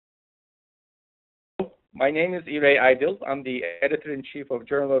My name is Iray Aydil. I'm the editor-in-chief of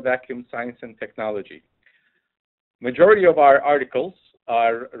Journal of Vacuum Science and Technology. Majority of our articles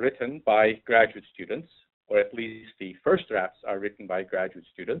are written by graduate students, or at least the first drafts are written by graduate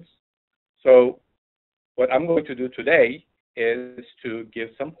students. So what I'm going to do today is to give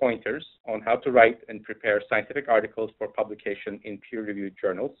some pointers on how to write and prepare scientific articles for publication in peer-reviewed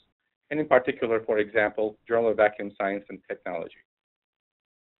journals, and in particular, for example, Journal of Vacuum Science and Technology.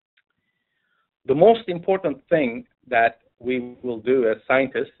 The most important thing that we will do as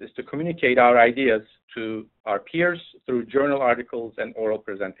scientists is to communicate our ideas to our peers through journal articles and oral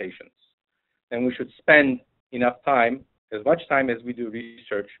presentations. And we should spend enough time, as much time as we do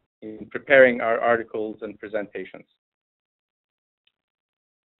research, in preparing our articles and presentations.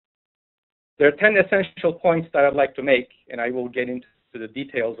 There are 10 essential points that I'd like to make, and I will get into the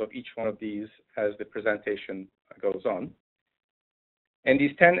details of each one of these as the presentation goes on. And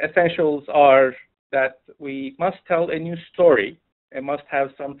these 10 essentials are that we must tell a new story and must have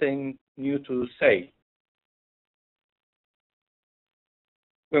something new to say.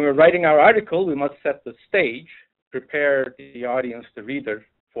 When we're writing our article, we must set the stage, prepare the audience, the reader,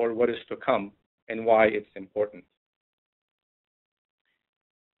 for what is to come and why it's important.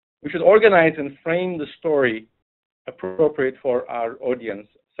 We should organize and frame the story appropriate for our audience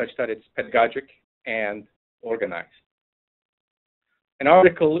such that it's pedagogic and organized. An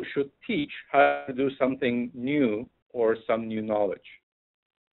article should teach how to do something new or some new knowledge.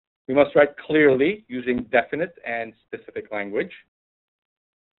 We must write clearly using definite and specific language.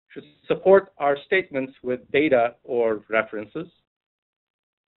 Should support our statements with data or references.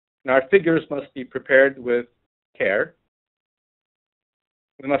 And our figures must be prepared with care.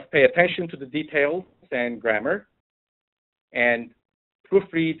 We must pay attention to the details and grammar, and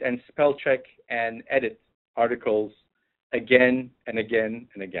proofread and spell check and edit articles again and again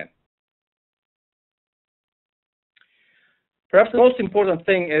and again. Perhaps the most important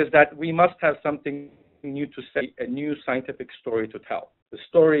thing is that we must have something new to say, a new scientific story to tell. The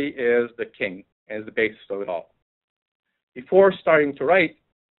story is the king and is the basis of it all. Before starting to write,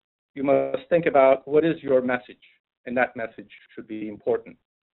 you must think about what is your message, and that message should be important.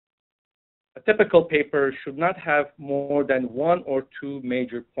 A typical paper should not have more than 1 or 2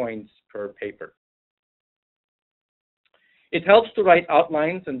 major points per paper. It helps to write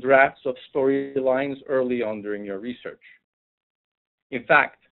outlines and drafts of storylines early on during your research. In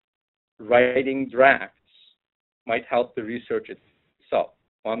fact, writing drafts might help the research itself.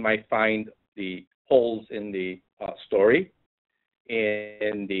 One might find the holes in the story,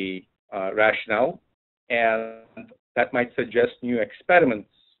 in the rationale, and that might suggest new experiments,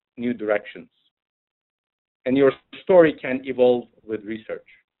 new directions. And your story can evolve with research.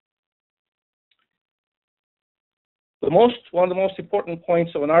 One of the most important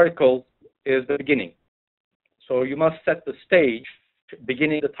points of an article is the beginning. So you must set the stage,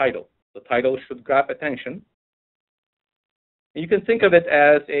 beginning the title. The title should grab attention. You can think of it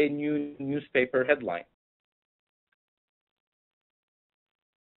as a new newspaper headline.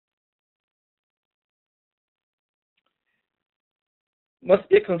 It must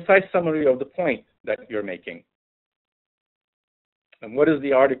be a concise summary of the point that you're making. And what is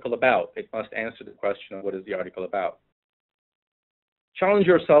the article about? It must answer the question of what is the article about. Challenge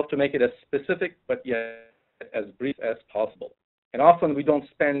yourself to make it as specific, but yet as brief as possible. And often we don't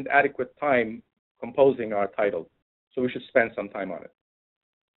spend adequate time composing our title, so we should spend some time on it.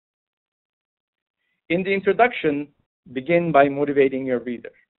 In the introduction, begin by motivating your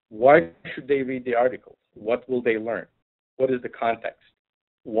reader. Why should they read the article? What will they learn? What is the context?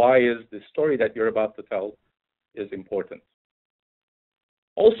 Why is the story that you're about to tell is important?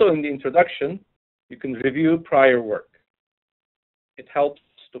 Also in the introduction, you can review prior work. It helps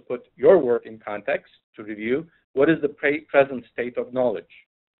to put your work in context, to review what is the present state of knowledge,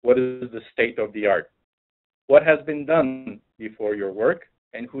 what is the state of the art, what has been done before your work,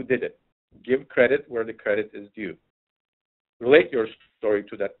 and who did it. Give credit where the credit is due. Relate your story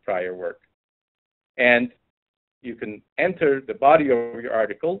to that prior work. And you can enter the body of your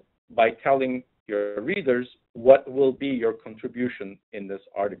article by telling your readers what will be your contribution in this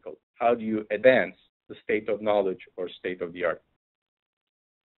article. How do you advance the state of knowledge or state of the art?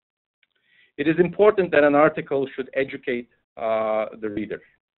 It is important that an article should educate the reader,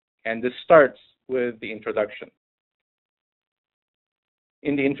 and this starts with the introduction.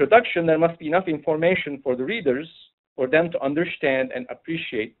 In the introduction, there must be enough information for the readers for them to understand and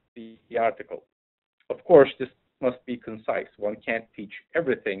appreciate the article. Of course, this must be concise. One can't teach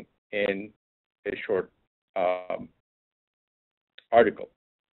everything in a short article.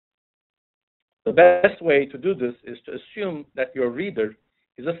 The best way to do this is to assume that your reader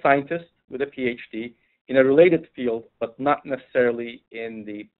is a scientist with a PhD in a related field, but not necessarily in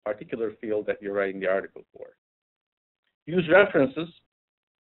the particular field that you're writing the article for. Use references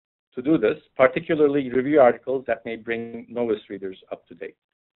to do this, particularly review articles that may bring novice readers up to date.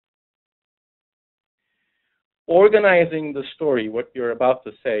 Organizing the story, what you're about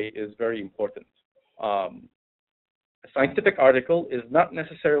to say, is very important. A scientific article is not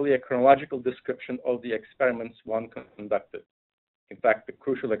necessarily a chronological description of the experiments one conducted. In fact, the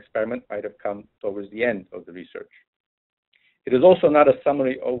crucial experiment might have come towards the end of the research. It is also not a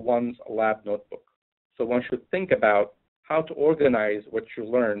summary of one's lab notebook. So one should think about how to organize what you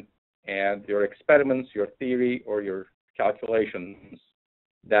learned and your experiments, your theory, or your calculations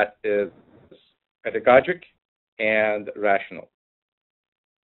that is pedagogic and rational.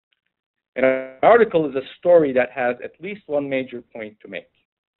 An article is a story that has at least one major point to make.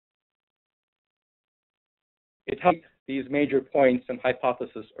 It helps these major points and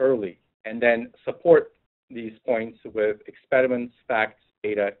hypotheses early, and then support these points with experiments, facts,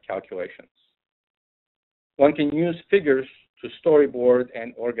 data, calculations. One can use figures to storyboard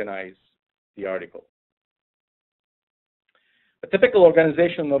and organize the article. A typical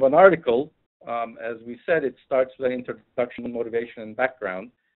organization of an article, as we said, it starts with an introduction, motivation, and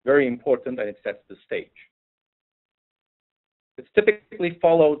background. Very important, and it sets the stage. It's typically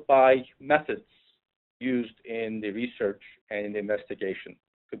followed by methods used in the research and in the investigation.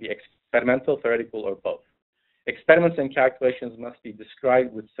 It could be experimental, theoretical, or both. Experiments and calculations must be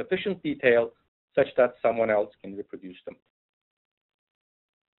described with sufficient detail such that someone else can reproduce them.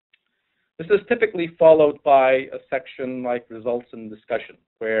 This is typically followed by a section like results and discussion,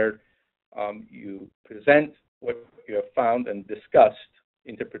 where you present what you have found and discussed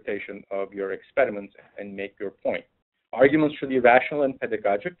interpretation of your experiments and make your point. Arguments should be rational and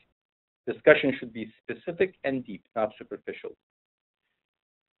pedagogic. Discussion should be specific and deep, not superficial.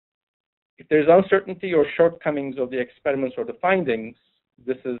 If there's uncertainty or shortcomings of the experiments or the findings,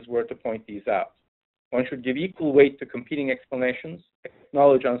 this is where to point these out. One should give equal weight to competing explanations,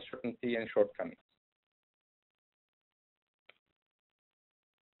 acknowledge uncertainty and shortcomings.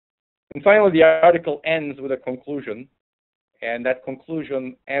 And finally, the article ends with a conclusion, and that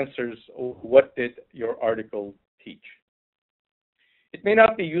conclusion answers what did your article teach. It may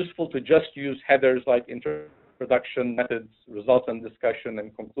not be useful to just use headers like introduction, methods, results and discussion,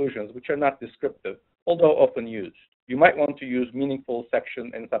 and conclusions, which are not descriptive, although often used. You might want to use meaningful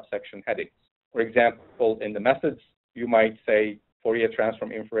section and subsection headings. For example, in the methods, you might say Fourier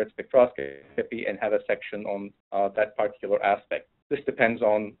transform infrared spectroscopy and have a section on that particular aspect. This depends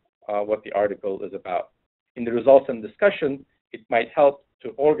on what the article is about. In the results and discussion, it might help to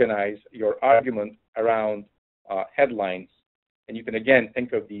organize your argument around headlines. And you can again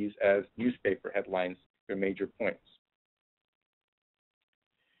think of these as newspaper headlines, your major points.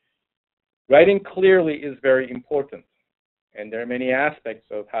 Writing clearly is very important. And there are many aspects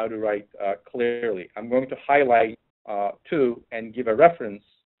of how to write clearly. I'm going to highlight two and give a reference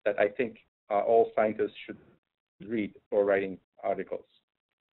that I think all scientists should read for writing articles.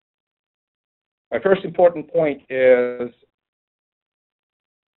 My first important point is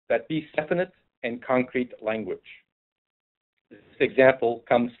that be definite and concrete language. This example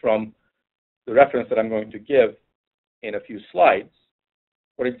comes from the reference that I'm going to give in a few slides.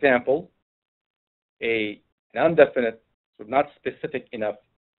 For example, an undefinite, so not specific enough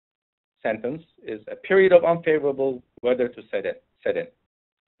sentence is a period of unfavorable weather to set in.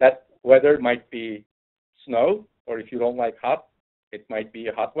 That weather might be snow, or if you don't like hot, it might be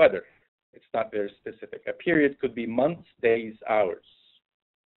hot weather. It's not very specific. A period could be months, days, hours.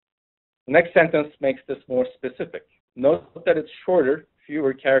 The next sentence makes this more specific. Note that it's shorter,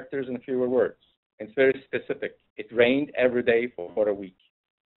 fewer characters and fewer words. It's very specific. It rained every day for a week.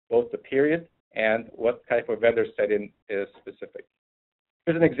 Both the period and what type of weather set in is specific.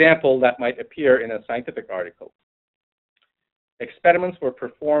 Here's an example that might appear in a scientific article. Experiments were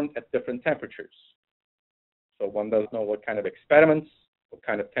performed at different temperatures. So one doesn't know what kind of experiments, what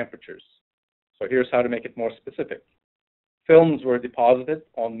kind of temperatures. So here's how to make it more specific. Films were deposited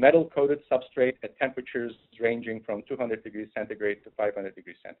on metal-coated substrate at temperatures ranging from 200 degrees centigrade to 500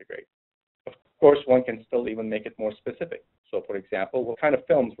 degrees centigrade. Of course, one can still even make it more specific. So for example, what kind of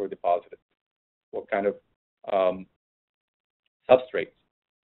films were deposited? What kind of substrates?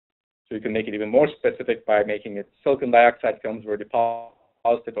 So you can make it even more specific by making it silicon dioxide films were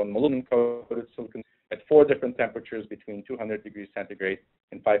deposited on molybdenum-coated silicon at 4 different temperatures between 200 degrees centigrade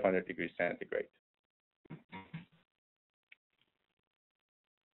and 500 degrees centigrade.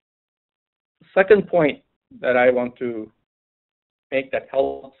 The second point that I want to make that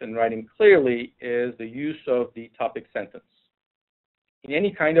helps in writing clearly is the use of the topic sentence. In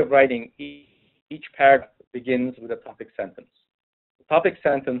any kind of writing, each each paragraph begins with a topic sentence. The topic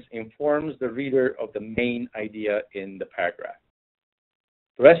sentence informs the reader of the main idea in the paragraph.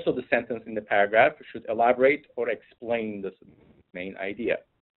 The rest of the sentence in the paragraph should elaborate or explain this main idea.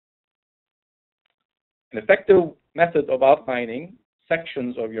 An effective method of outlining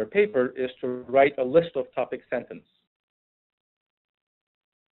sections of your paper is to write a list of topic sentences.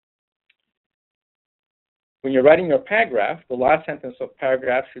 When you're writing your paragraph, the last sentence of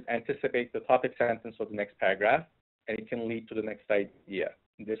paragraph should anticipate the topic sentence of the next paragraph, and it can lead to the next idea.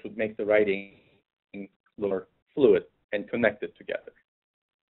 This would make the writing more fluid and connected together.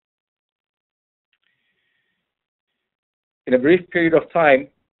 In a brief period of time,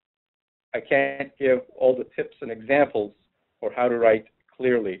 I can't give all the tips and examples for how to write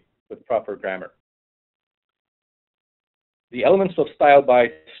clearly with proper grammar. The Elements of Style by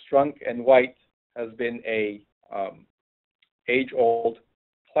Strunk and White has been a age-old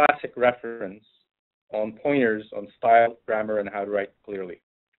classic reference on pointers on style, grammar, and how to write clearly.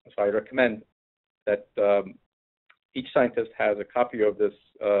 So I recommend that each scientist has a copy of this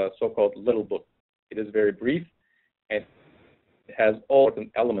so-called little book. It is very brief, and it has all the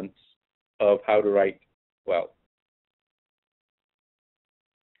elements of how to write well.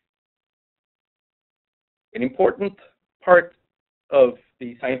 An important part of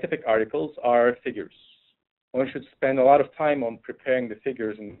the scientific articles are figures. One should spend a lot of time on preparing the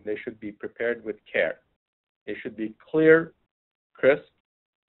figures, and they should be prepared with care. They should be clear, crisp,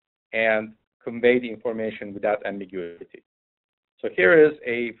 and convey the information without ambiguity. So here is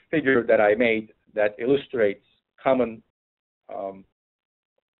a figure that I made that illustrates common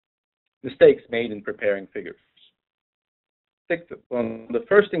mistakes made in preparing figures. One of the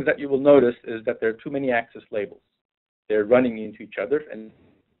first things that you will notice is that there are too many axis labels. They're running into each other, and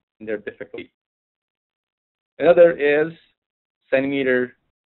they're difficult. Another is centimeter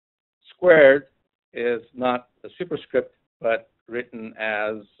squared is not a superscript, but written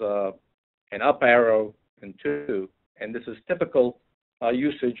as an up arrow and 2. And this is typical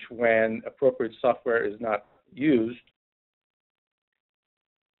usage when appropriate software is not used.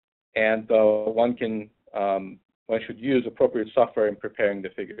 And one should use appropriate software in preparing the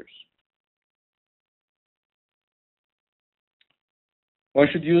figures. One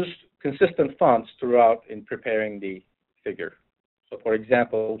should use consistent fonts throughout in preparing the figure. So for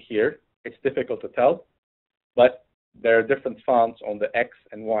example, here, it's difficult to tell, but there are different fonts on the X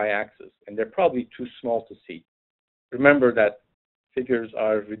and Y axis, and they're probably too small to see. Remember that figures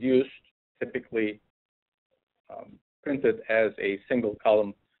are reduced, typically printed as a single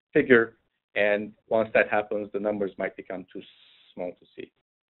column figure, and once that happens, the numbers might become too small to see.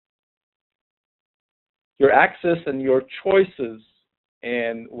 Your axis and your choices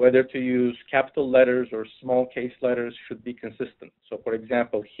and whether to use capital letters or small case letters should be consistent. So for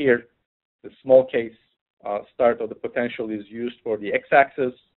example, here, the small case start of the potential is used for the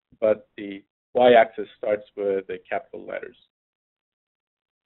x-axis, but the y-axis starts with the capital letters.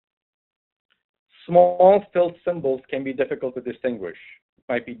 Small filled symbols can be difficult to distinguish. It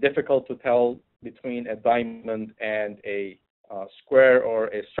might be difficult to tell between a diamond and a square or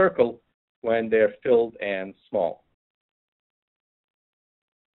a circle when they're filled and small.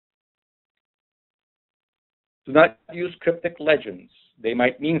 Do not use cryptic legends. They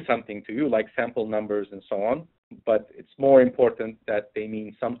might mean something to you, like sample numbers and so on, but it's more important that they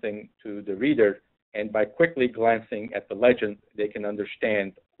mean something to the reader, and by quickly glancing at the legend, they can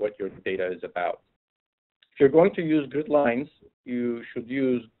understand what your data is about. If you're going to use grid lines, you should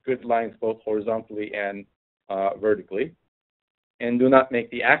use grid lines both horizontally and vertically, and do not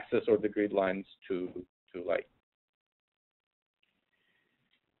make the axis or the grid lines too light.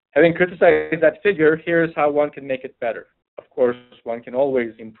 Having criticized that figure, here's how one can make it better. Of course, one can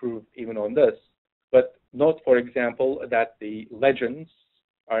always improve even on this, but note, for example, that the legends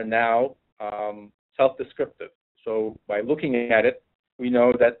are now self-descriptive. So by looking at it, we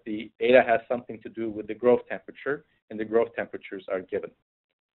know that the data has something to do with the growth temperature, and the growth temperatures are given.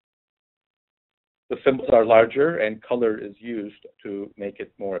 The symbols are larger, and color is used to make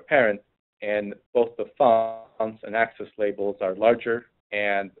it more apparent, and both the fonts and axis labels are larger,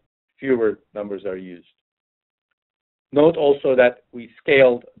 and fewer numbers are used. Note also that we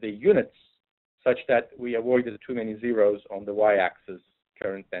scaled the units such that we avoided too many zeros on the y-axis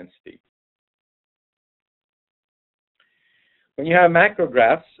current density. When you have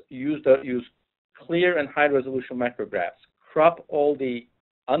macrographs, use clear and high-resolution macrographs. Crop all the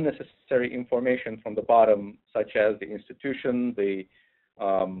unnecessary information from the bottom, such as the institution, the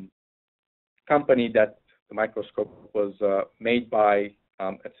company that the microscope was made by,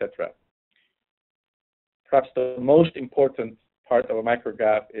 etc. Perhaps the most important part of a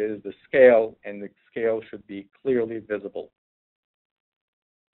micrograph is the scale, and the scale should be clearly visible.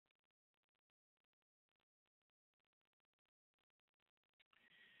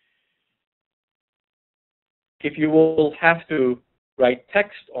 If you will have to write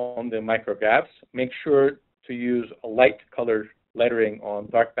text on the micrographs, make sure to use a light color lettering on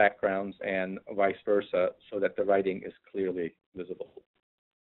dark backgrounds and vice versa so that the writing is clearly visible.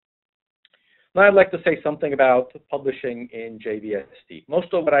 Now I'd like to say something about publishing in JVST. Most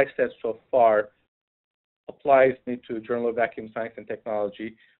of what I've said so far applies to Journal of Vacuum Science and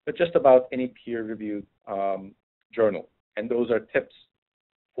Technology, but just about any peer-reviewed journal. And those are tips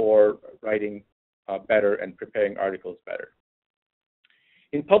for writing better and preparing articles better.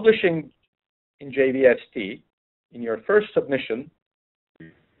 In publishing in JVST, in your first submission,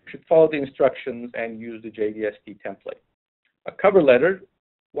 you should follow the instructions and use the JVST template. A cover letter,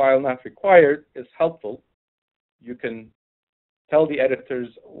 while not required, is helpful. You can tell the editors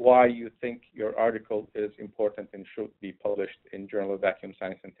why you think your article is important and should be published in Journal of Vacuum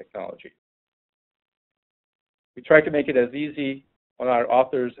Science and Technology. We try to make it as easy on our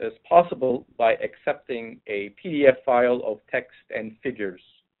authors as possible by accepting a PDF file of text and figures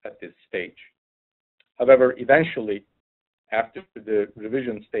at this stage. However, eventually, after the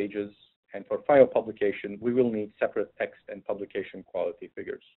revision stages and for final publication, we will need separate text and publication quality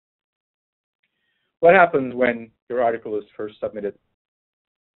figures. What happens when your article is first submitted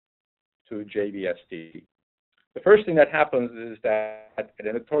to JVST? The first thing that happens is that an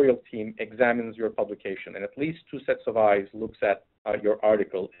editorial team examines your publication, and at least 2 sets of eyes looks at your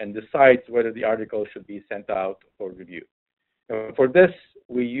article and decides whether the article should be sent out for review. For this,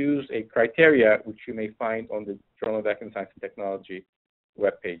 we use a criteria which you may find on the Journal of Vacuum Science and Technology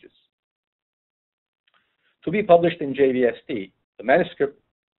web pages. To be published in JVST, the manuscript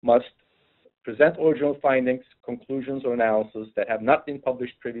must present original findings, conclusions, or analysis that have not been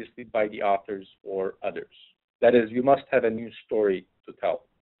published previously by the authors or others. That is, you must have a new story to tell.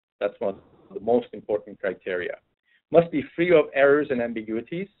 That's one of the most important criteria. Must be free of errors and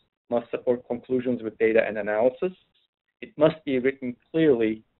ambiguities, must support conclusions with data and analysis. It must be written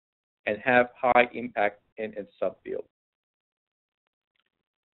clearly and have high impact in its subfield.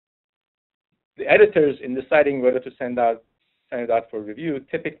 The editors, in deciding whether to send it out for review,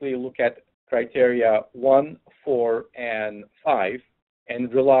 typically look at criteria 1, 4, and 5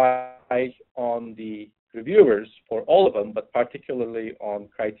 and rely on the reviewers for all of them, but particularly on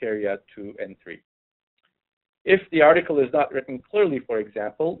criteria 2 and 3. If the article is not written clearly, for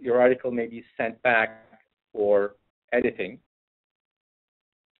example, your article may be sent back for editing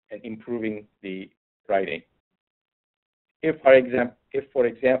and improving the writing. If, for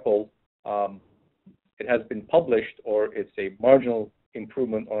example, it has been published or it's a marginal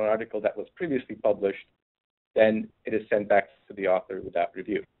improvement on an article that was previously published, then it is sent back to the author without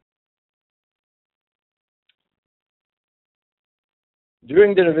review.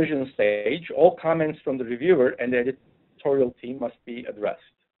 During the revision stage, all comments from the reviewer and the editorial team must be addressed.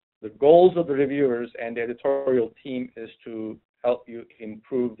 The goals of the reviewers and the editorial team is to help you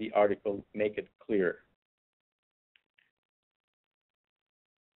improve the article, make it clear.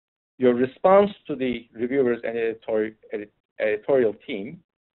 Your response to the reviewers and editorial team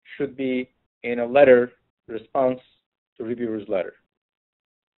should be in a letter, response to reviewer's letter.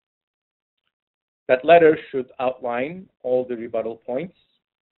 That letter should outline all the rebuttal points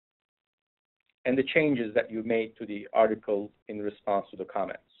and the changes that you made to the article in response to the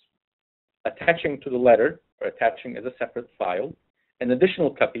comments. Attaching to the letter, or attaching as a separate file, an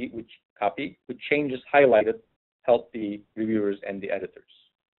additional copy with changes highlighted help the reviewers and the editors.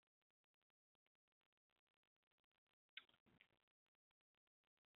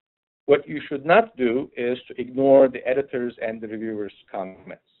 What you should not do is to ignore the editors and the reviewers'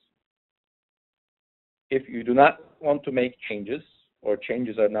 comments. If you do not want to make changes or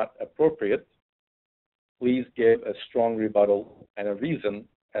changes are not appropriate, please give a strong rebuttal and a reason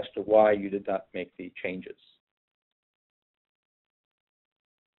as to why you did not make the changes.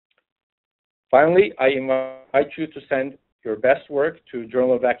 Finally, I invite you to send your best work to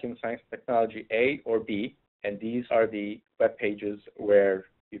Journal of Vacuum Science Technology A or B, and these are the web pages where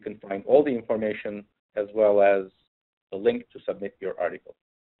you can find all the information as well as the link to submit your article.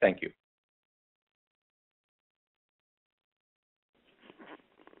 Thank you.